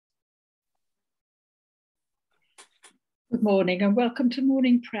Good morning and welcome to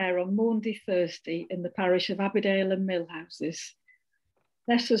morning prayer on Maundy Thursday in the parish of Abbeydale and Millhouses.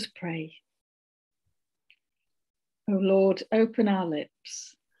 Let us pray. O Lord, open our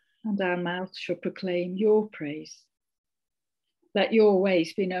lips and our mouth shall proclaim your praise. Let your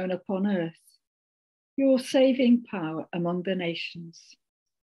ways be known upon earth, your saving power among the nations.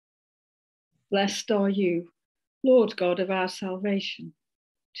 Blessed are you, Lord God of our salvation.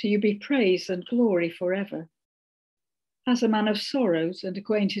 To you be praise and glory forever. As a man of sorrows and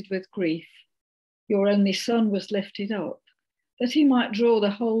acquainted with grief, your only Son was lifted up, that he might draw the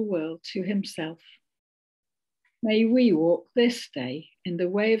whole world to himself. May we walk this day in the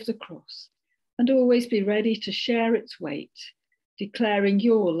way of the cross and always be ready to share its weight, declaring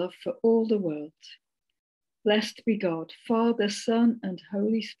your love for all the world. Blessed be God, Father, Son, and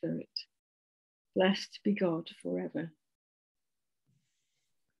Holy Spirit. Blessed be God forever.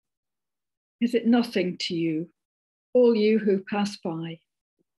 Is it nothing to you, all you who pass by?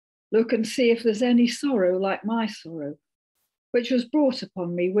 Look and see if there's any sorrow like my sorrow, which was brought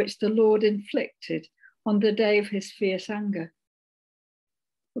upon me, which the Lord inflicted on the day of his fierce anger.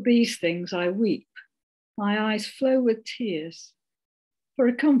 For these things I weep, my eyes flow with tears, for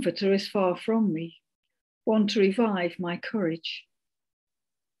a comforter is far from me, one to revive my courage.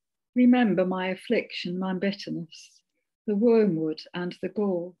 Remember my affliction, my bitterness, the wormwood and the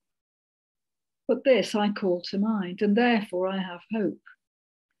gall. But this I call to mind, and therefore I have hope.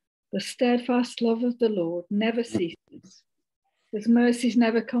 The steadfast love of the Lord never ceases. His mercies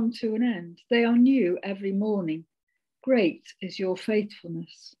never come to an end. They are new every morning. Great is your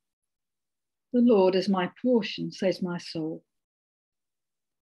faithfulness. The Lord is my portion, says my soul.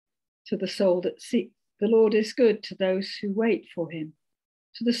 To the soul that seeks, the Lord is good to those who wait for him,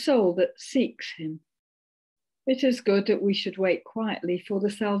 to the soul that seeks him. It is good that we should wait quietly for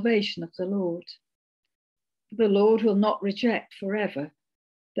the salvation of the Lord. The Lord will not reject forever.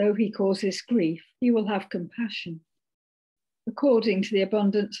 Though he causes grief, he will have compassion, according to the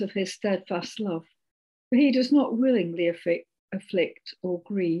abundance of his steadfast love, for he does not willingly afflict or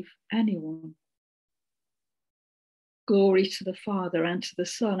grieve anyone. Glory to the Father, and to the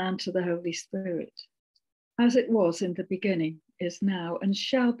Son, and to the Holy Spirit, as it was in the beginning, is now, and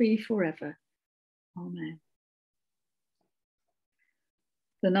shall be forever. Amen.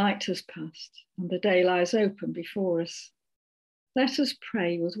 The night has passed, and the day lies open before us. Let us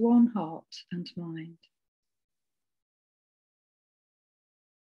pray with one heart and mind.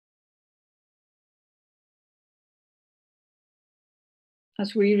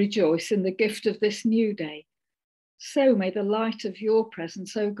 As we rejoice in the gift of this new day, so may the light of your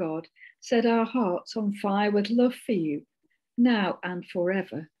presence, O God, set our hearts on fire with love for you, now and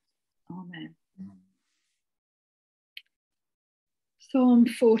forever. Amen. Psalm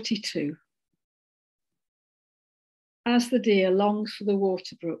 42. As the deer longs for the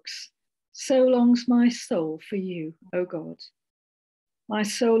water brooks, so longs my soul for you, O God. My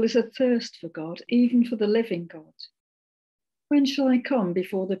soul is athirst for God, even for the living God. When shall I come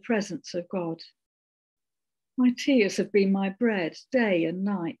before the presence of God? My tears have been my bread day and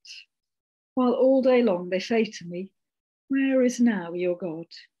night, while all day long they say to me, where is now your God?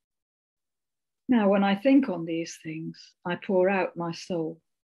 Now when I think on these things, I pour out my soul.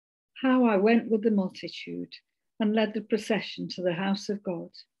 How I went with the multitude and led the procession to the house of God,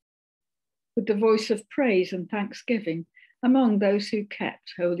 with the voice of praise and thanksgiving among those who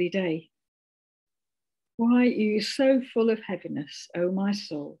kept holy day. Why are you so full of heaviness, O my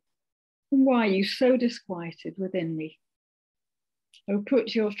soul? And why are you so disquieted within me? O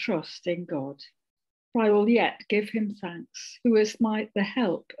put your trust in God, for I will yet give him thanks, who is the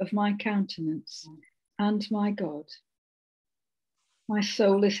help of my countenance and my God. My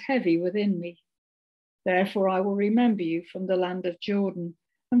soul is heavy within me. Therefore I will remember you from the land of Jordan,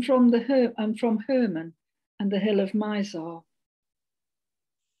 and from Hermon and the hill of Mizar.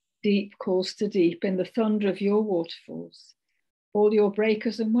 Deep calls to deep in the thunder of your waterfalls. All your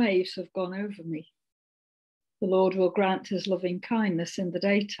breakers and waves have gone over me. The Lord will grant his loving kindness in the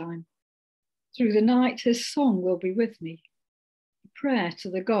daytime. Through the night his song will be with me, a prayer to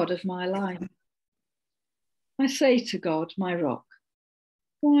the God of my life. I say to God, my rock,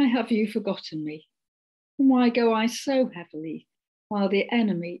 why have you forgotten me? And why go I so heavily while the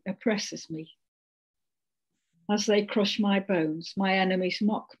enemy oppresses me? As they crush my bones, my enemies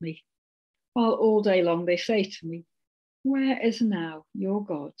mock me, while all day long they say to me, where is now your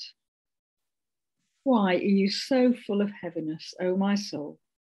God? Why are you so full of heaviness, O my soul?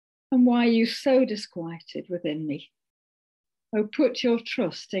 And why are you so disquieted within me? O put your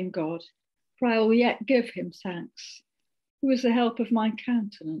trust in God, for I will yet give him thanks, who is the help of my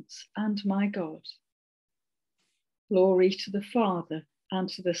countenance and my God. Glory to the Father, and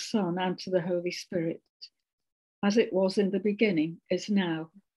to the Son, and to the Holy Spirit, as it was in the beginning, is now,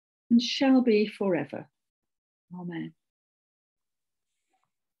 and shall be forever. Amen.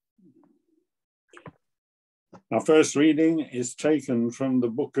 Our first reading is taken from the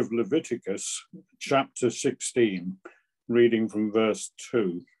book of Leviticus, chapter 16, reading from verse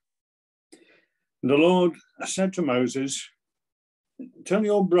 2. The Lord said to Moses, "Tell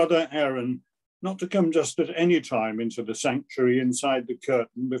your brother Aaron not to come just at any time into the sanctuary inside the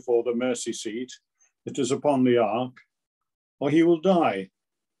curtain before the mercy seat that is upon the ark, or he will die,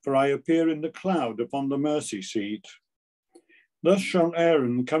 for I appear in the cloud upon the mercy seat. Thus shall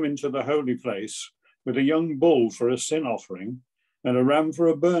Aaron come into the holy place with a young bull for a sin offering and a ram for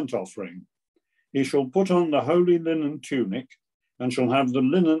a burnt offering. He shall put on the holy linen tunic and shall have the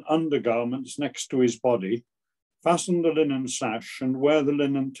linen undergarments next to his body, fasten the linen sash and wear the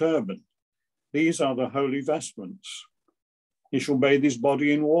linen turban. These are the holy vestments. He shall bathe his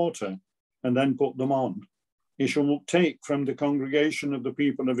body in water and then put them on. He shall take from the congregation of the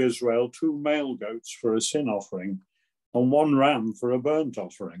people of Israel 2 male goats for a sin offering and 1 ram for a burnt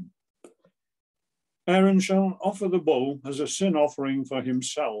offering. Aaron shall offer the bull as a sin offering for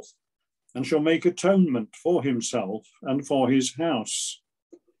himself and shall make atonement for himself and for his house.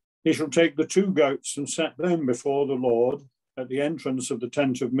 He shall take the 2 goats and set them before the Lord at the entrance of the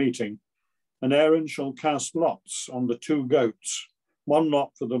tent of meeting, and Aaron shall cast lots on the 2 goats, 1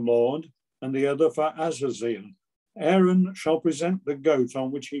 lot for the Lord and the other for Azazel. Aaron shall present the goat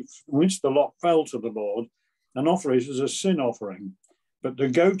on which the lot fell to the Lord and offer it as a sin offering. But the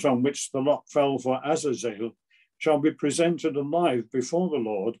goat on which the lot fell for Azazel shall be presented alive before the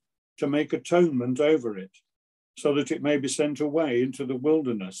Lord to make atonement over it, so that it may be sent away into the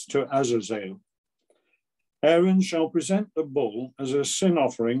wilderness to Azazel. Aaron shall present the bull as a sin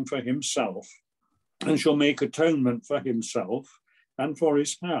offering for himself and shall make atonement for himself and for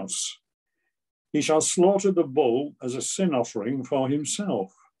his house. He shall slaughter the bull as a sin offering for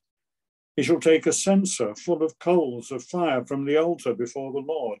himself. He shall take a censer full of coals of fire from the altar before the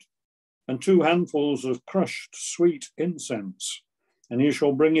Lord, and 2 handfuls of crushed sweet incense, and he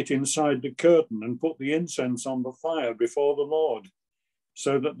shall bring it inside the curtain and put the incense on the fire before the Lord,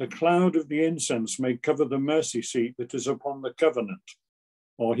 so that the cloud of the incense may cover the mercy seat that is upon the covenant,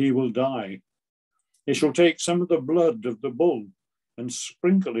 or he will die. He shall take some of the blood of the bull and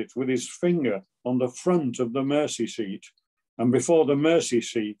sprinkle it with his finger on the front of the mercy seat, and before the mercy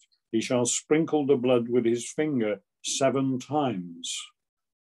seat he shall sprinkle the blood with his finger 7 times.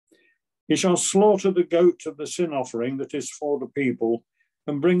 He shall slaughter the goat of the sin offering that is for the people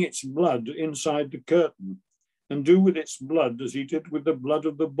and bring its blood inside the curtain, and do with its blood as he did with the blood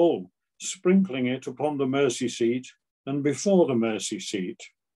of the bull, sprinkling it upon the mercy seat and before the mercy seat.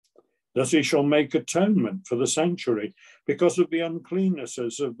 Thus he shall make atonement for the sanctuary because of the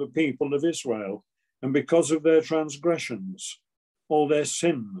uncleannesses of the people of Israel and because of their transgressions, all their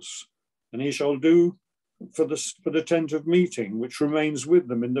sins. And he shall do for the tent of meeting, which remains with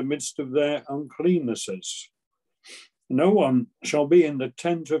them in the midst of their uncleannesses. No one shall be in the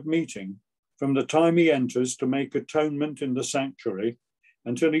tent of meeting from the time he enters to make atonement in the sanctuary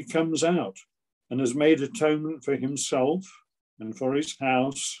until he comes out and has made atonement for himself and for his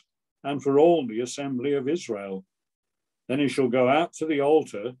house and for all the assembly of Israel. Then he shall go out to the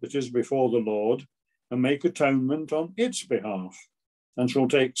altar that is before the Lord and make atonement on its behalf, and shall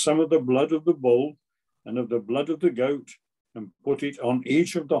take some of the blood of the bull and of the blood of the goat and put it on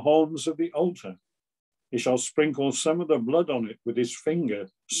each of the horns of the altar. He shall sprinkle some of the blood on it with his finger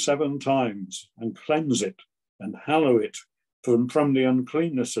 7 times and cleanse it and hallow it from the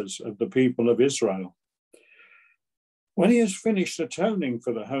uncleannesses of the people of Israel. When he has finished atoning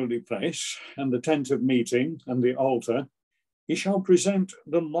for the holy place and the tent of meeting and the altar, he shall present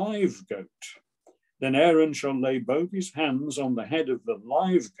the live goat. Then Aaron shall lay both his hands on the head of the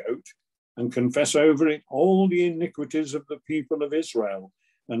live goat and confess over it all the iniquities of the people of Israel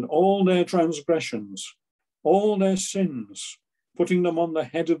and all their transgressions, all their sins, putting them on the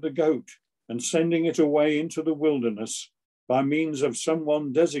head of the goat and sending it away into the wilderness by means of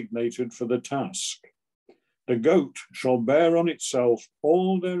someone designated for the task. The goat shall bear on itself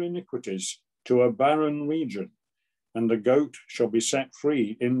all their iniquities to a barren region, and the goat shall be set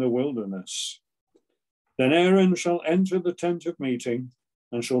free in the wilderness. Then Aaron shall enter the tent of meeting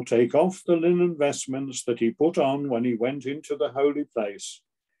and shall take off the linen vestments that he put on when he went into the holy place,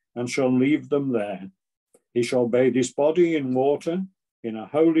 and shall leave them there. He shall bathe his body in water in a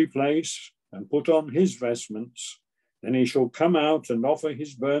holy place and put on his vestments. Then he shall come out and offer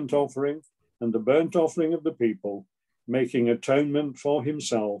his burnt offering and the burnt offering of the people, making atonement for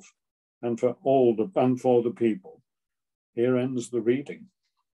himself and for the people. Here ends the reading.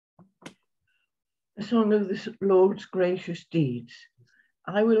 A song of the Lord's gracious deeds.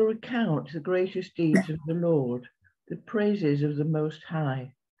 I will recount the gracious deeds of the Lord, the praises of the Most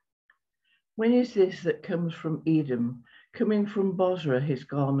High. When is this that comes from Edom, coming from Bozrah, his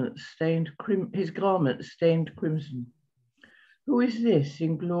garments stained crimson? Who is this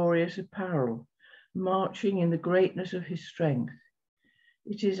in glorious apparel, marching in the greatness of his strength?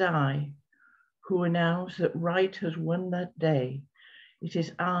 It is I, who announce that right has won that day. It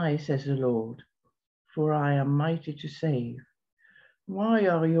is I, says the Lord, for I am mighty to save. Why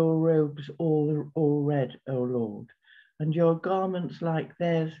are your robes all red, O Lord, and your garments like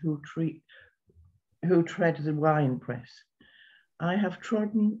theirs who tread the winepress? I have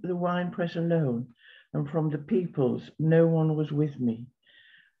trodden the winepress alone, and from the peoples no one was with me.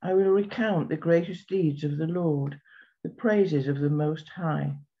 I will recount the gracious deeds of the Lord, the praises of the Most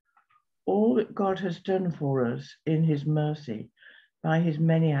High. All that God has done for us in his mercy by his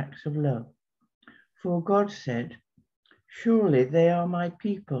many acts of love. For God said, surely they are my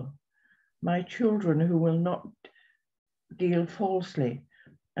people, my children who will not deal falsely,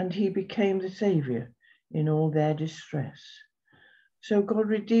 and he became the Savior in all their distress. So God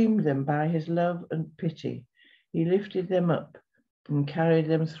redeemed them by his love and pity. He lifted them up and carried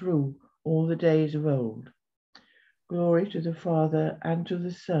them through all the days of old. Glory to the Father, and to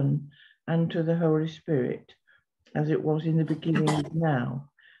the Son, and to the Holy Spirit, as it was in the beginning, now,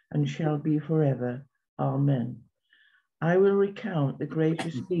 and shall be forever. Amen. I will recount the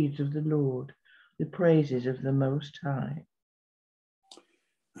gracious deeds of the Lord, the praises of the Most High.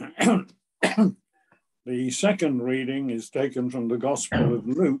 The second reading is taken from the Gospel of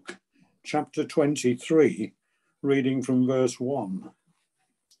Luke, chapter 23, reading from verse 1.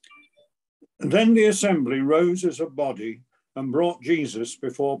 Then the assembly rose as a body and brought Jesus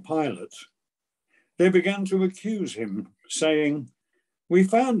before Pilate. They began to accuse him, saying, "We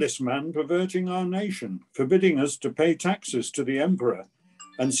found this man perverting our nation, forbidding us to pay taxes to the emperor,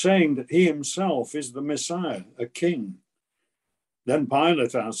 and saying that he himself is the Messiah, a king." Then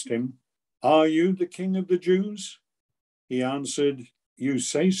Pilate asked him, "Are you the king of the Jews?" He answered, "You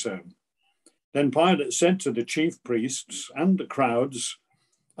say so." Then Pilate said to the chief priests and the crowds,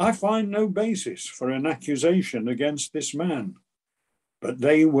 "I find no basis for an accusation against this man." But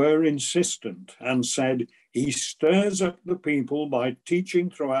they were insistent and said, "He stirs up the people by teaching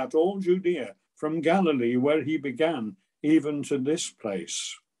throughout all Judea, from Galilee where he began, even to this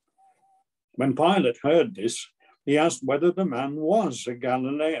place." When Pilate heard this, he asked whether the man was a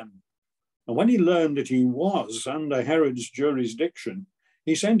Galilean. And when he learned that he was under Herod's jurisdiction,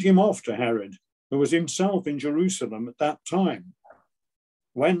 he sent him off to Herod, who was himself in Jerusalem at that time.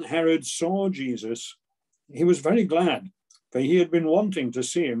 When Herod saw Jesus, he was very glad, for he had been wanting to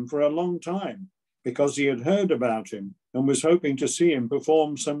see him for a long time, because he had heard about him and was hoping to see him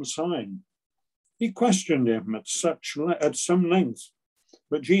perform some sign. He questioned him at some length,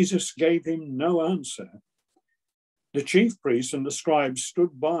 but Jesus gave him no answer. The chief priests and the scribes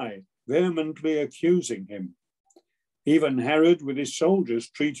stood by, vehemently accusing him. Even Herod with his soldiers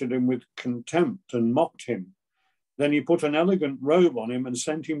treated him with contempt and mocked him. Then he put an elegant robe on him and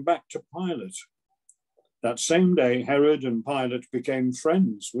sent him back to Pilate. That same day, Herod and Pilate became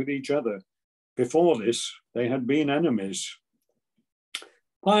friends with each other. Before this, they had been enemies.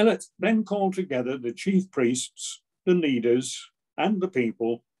 Pilate then called together the chief priests, the leaders, and the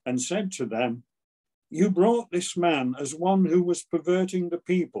people, and said to them, "You brought this man as one who was perverting the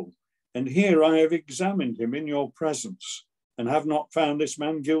people, and here I have examined him in your presence, and have not found this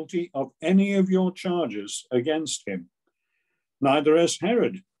man guilty of any of your charges against him. Neither has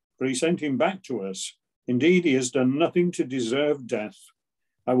Herod, for he sent him back to us. Indeed, he has done nothing to deserve death.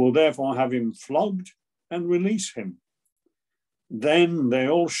 I will therefore have him flogged and release him." Then they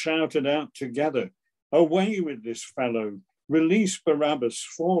all shouted out together, "Away with this fellow! Release Barabbas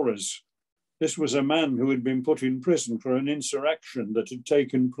for us." This was a man who had been put in prison for an insurrection that had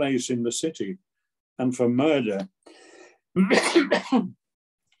taken place in the city and for murder.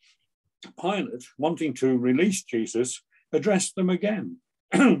 Pilate, wanting to release Jesus, addressed them again,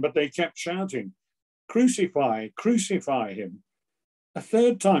 but they kept shouting, "Crucify, crucify him." A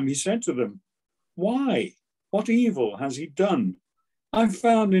third time he said to them, "Why? What evil has he done? I've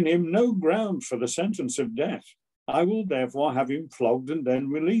found in him no ground for the sentence of death. I will therefore have him flogged and then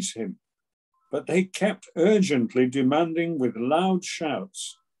release him." But they kept urgently demanding with loud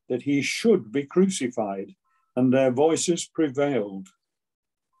shouts that he should be crucified, and their voices prevailed.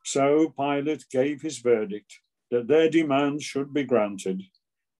 So Pilate gave his verdict that their demands should be granted.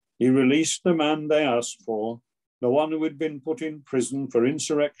 He released the man they asked for, the one who had been put in prison for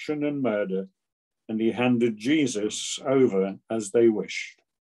insurrection and murder, and he handed Jesus over as they wished.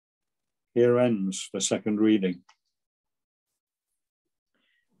 Here ends the second reading.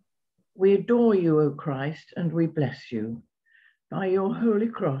 We adore you, O Christ, and we bless you. By your holy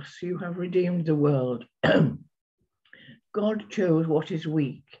cross, you have redeemed the world. God chose what is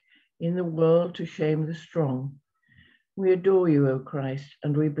weak in the world to shame the strong. We adore you, O Christ,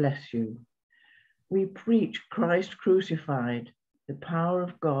 and we bless you. We preach Christ crucified, the power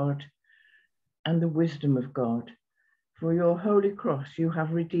of God and the wisdom of God. For your holy cross, you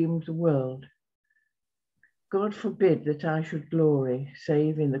have redeemed the world. God forbid that I should glory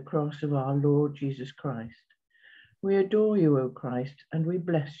save in the cross of our Lord Jesus Christ. We adore you, O Christ, and we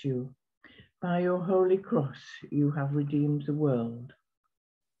bless you. By your holy cross, you have redeemed the world.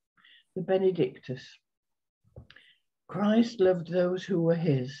 The Benedictus. Christ loved those who were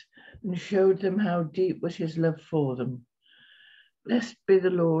his and showed them how deep was his love for them. Blessed be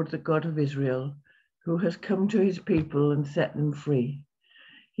the Lord, the God of Israel, who has come to his people and set them free.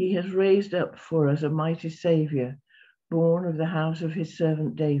 He has raised up for us a mighty Saviour, born of the house of his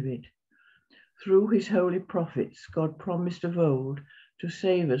servant David. Through his holy prophets, God promised of old to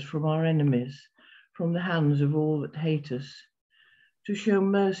save us from our enemies, from the hands of all that hate us, to show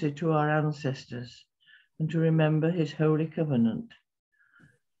mercy to our ancestors, and to remember his holy covenant.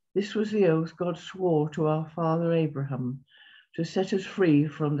 This was the oath God swore to our father Abraham, to set us free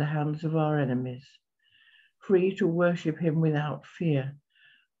from the hands of our enemies, free to worship him without fear,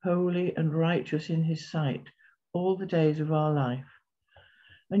 holy and righteous in his sight all the days of our life.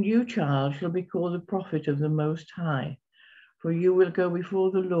 And you, child, shall be called the prophet of the Most High, for you will go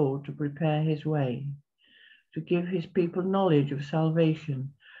before the Lord to prepare his way, to give his people knowledge of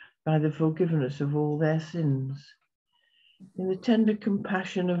salvation by the forgiveness of all their sins. In the tender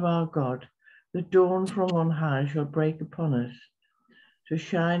compassion of our God, the dawn from on high shall break upon us, to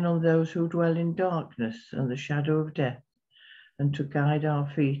shine on those who dwell in darkness and the shadow of death, and to guide our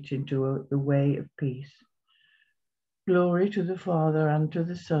feet into the way of peace. Glory to the Father, and to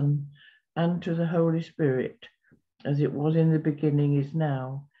the Son, and to the Holy Spirit, as it was in the beginning, is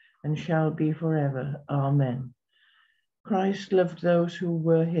now, and shall be forever. Amen. Christ loved those who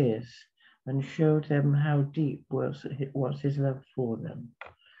were his, and showed them how deep was his love for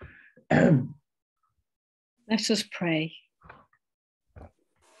them. Let us pray.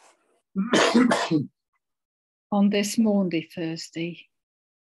 On this Maundy Thursday,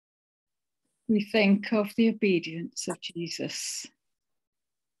 we think of the obedience of Jesus.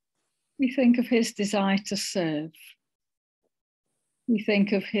 We think of his desire to serve. We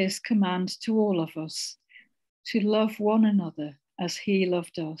think of his command to all of us to love one another as he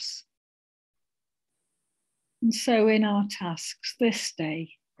loved us. And so in our tasks this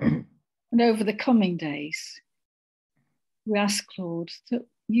day and over the coming days, we ask, Lord, that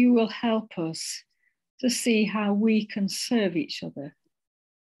you will help us to see how we can serve each other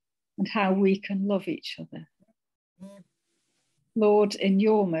and how we can love each other. Lord, in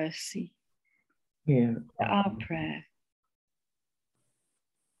your mercy, hear our prayer.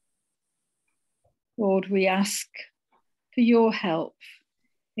 Lord, we ask for your help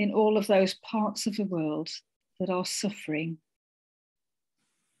in all of those parts of the world that are suffering.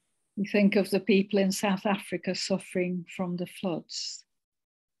 We think of the people in South Africa suffering from the floods.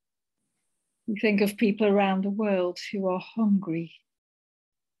 We think of people around the world who are hungry,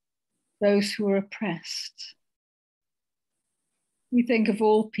 those who are oppressed. We think of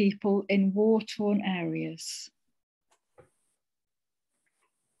all people in war-torn areas.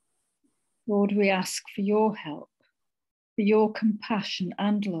 Lord, we ask for your help, for your compassion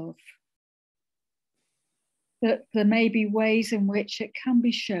and love, that there may be ways in which it can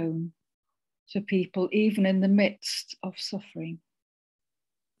be shown to people even in the midst of suffering.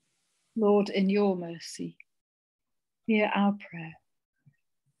 Lord, in your mercy, hear our prayer.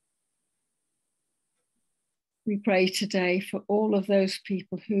 We pray today for all of those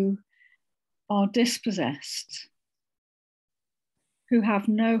people who are dispossessed, who have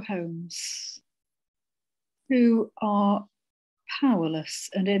no homes, who are powerless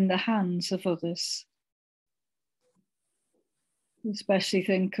and in the hands of others. We especially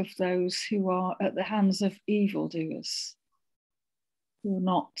think of those who are at the hands of evildoers, who are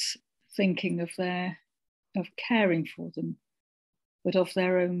not thinking of caring for them, but of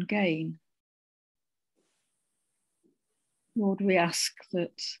their own gain. Lord, we ask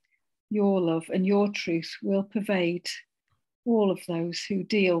that your love and your truth will pervade all of those who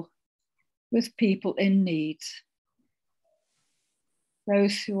deal with people in need,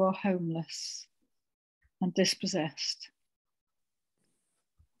 those who are homeless and dispossessed.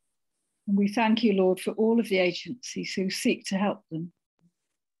 And we thank you, Lord, for all of the agencies who seek to help them.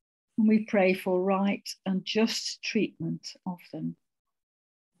 And we pray for right and just treatment of them.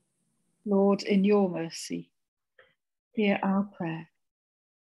 Lord, in your mercy, hear our prayer.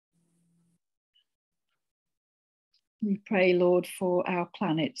 We pray, Lord, for our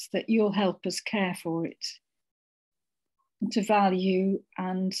planet, that you'll help us care for it, and to value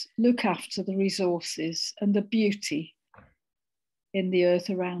and look after the resources and the beauty in the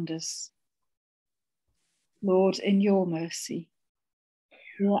earth around us. Lord, in your mercy,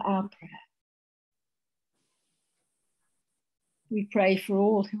 hear our prayer. We pray for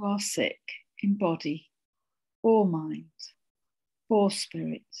all who are sick in body or mind or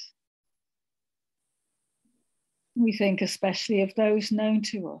spirit. We think especially of those known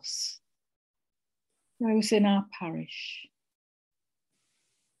to us, those in our parish.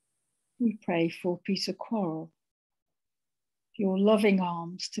 We pray for Peter Quarrel, your loving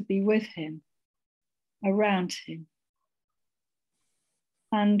arms to be with him, around him,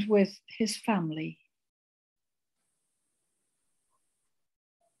 and with his family.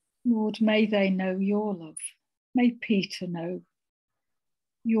 Lord, may they know your love. May Peter know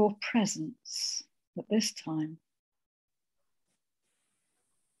your presence at this time.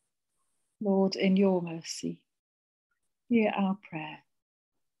 Lord, in your mercy, hear our prayer.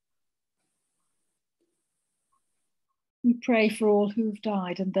 We pray for all who have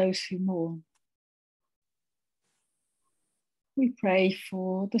died and those who mourn. We pray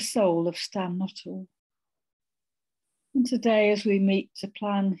for the soul of Stan Nuttall. And today, as we meet to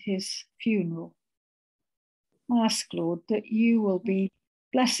plan his funeral, ask, Lord, that you will be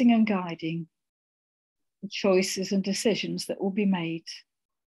blessing and guiding the choices and decisions that will be made.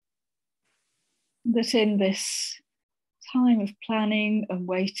 That in this time of planning and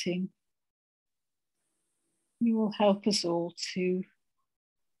waiting, you will help us all to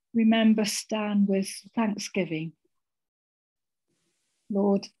remember Stan with thanksgiving.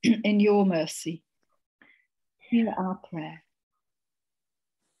 Lord, in your mercy, hear our prayer.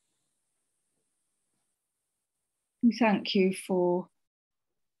 We thank you for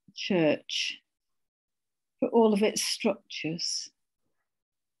the church, for all of its structures,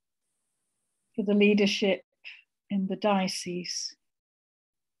 for the leadership in the diocese,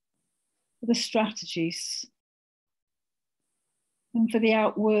 for the strategies, and for the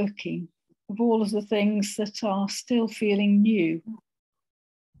outworking of all of the things that are still feeling new.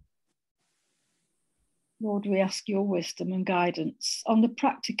 Lord, we ask your wisdom and guidance on the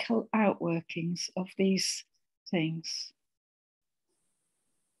practical outworkings of these things.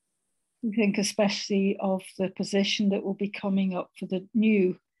 We think especially of the position that will be coming up for the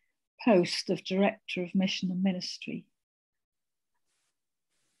new post of Director of Mission and Ministry.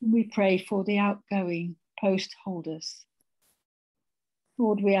 We pray for the outgoing post holders.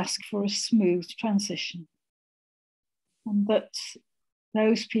 Lord, we ask for a smooth transition, and that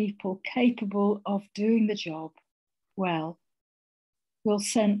those people capable of doing the job well will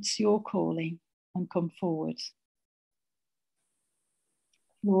sense your calling and come forward.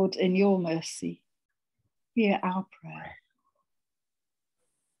 Lord, in your mercy, hear our prayer.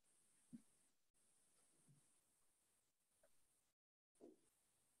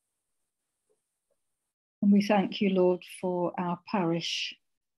 And we thank you, Lord, for our parish,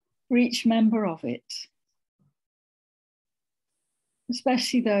 for each member of it,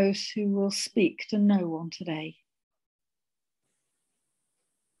 especially those who will speak to no one today.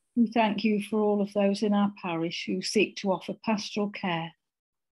 We thank you for all of those in our parish who seek to offer pastoral care.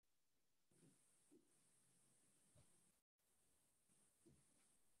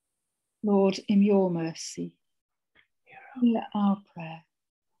 Lord, in your mercy, hear our prayer.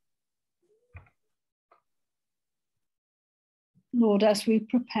 Lord, as we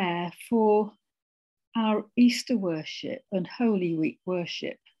prepare for our Easter worship and Holy Week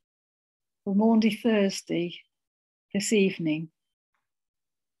worship for Maundy Thursday this evening,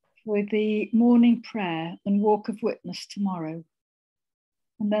 with the morning prayer and walk of witness tomorrow,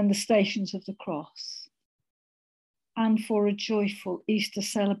 and then the Stations of the Cross, and for a joyful Easter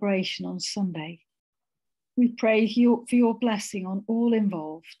celebration on Sunday, we pray for your blessing on all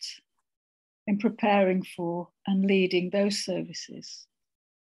involved in preparing for and leading those services,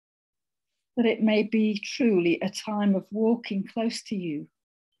 that it may be truly a time of walking close to you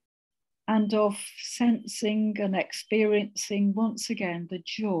and of sensing and experiencing once again the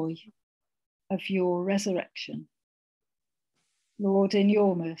joy of your resurrection. Lord, in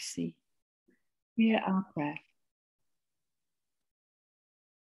your mercy, hear our prayer.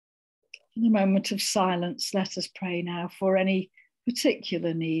 In a moment of silence, let us pray now for any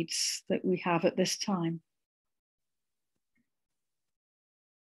particular needs that we have at this time.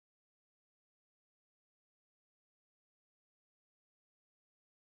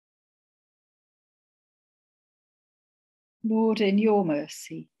 Lord, in your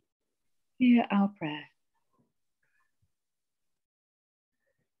mercy, hear our prayer.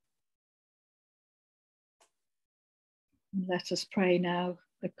 And let us pray now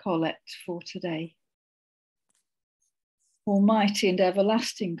the collect for today. Almighty and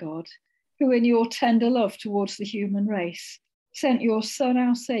everlasting God, who in your tender love towards the human race sent your Son,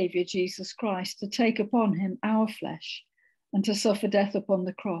 our Saviour, Jesus Christ, to take upon him our flesh and to suffer death upon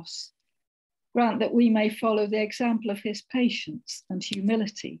the cross, grant that we may follow the example of his patience and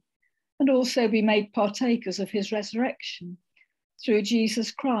humility, and also be made partakers of his resurrection, through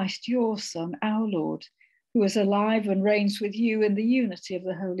Jesus Christ, your Son, our Lord, who is alive and reigns with you in the unity of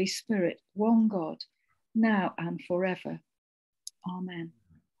the Holy Spirit, one God, now and forever. Amen.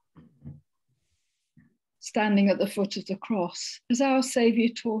 Standing at the foot of the cross, as our Saviour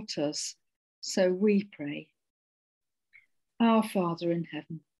taught us, so we pray. Our Father in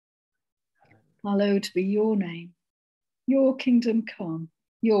heaven, hallowed be your name. Your kingdom come,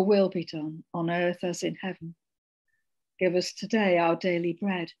 your will be done on earth as in heaven. Give us today our daily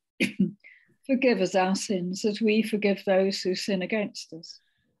bread. Forgive us our sins as we forgive those who sin against us.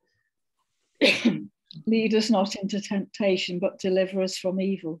 Lead us not into temptation, but deliver us from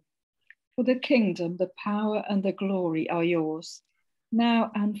evil. For the kingdom, the power, and the glory are yours,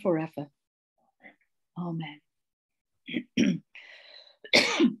 now and forever. Amen.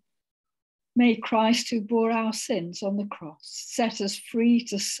 May Christ, who bore our sins on the cross, set us free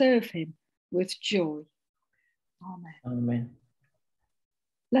to serve him with joy. Amen. Amen.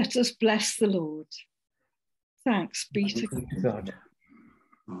 Let us bless the Lord. Thanks be to God.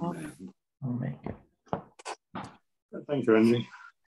 Amen. Amen. Thank you, Andy.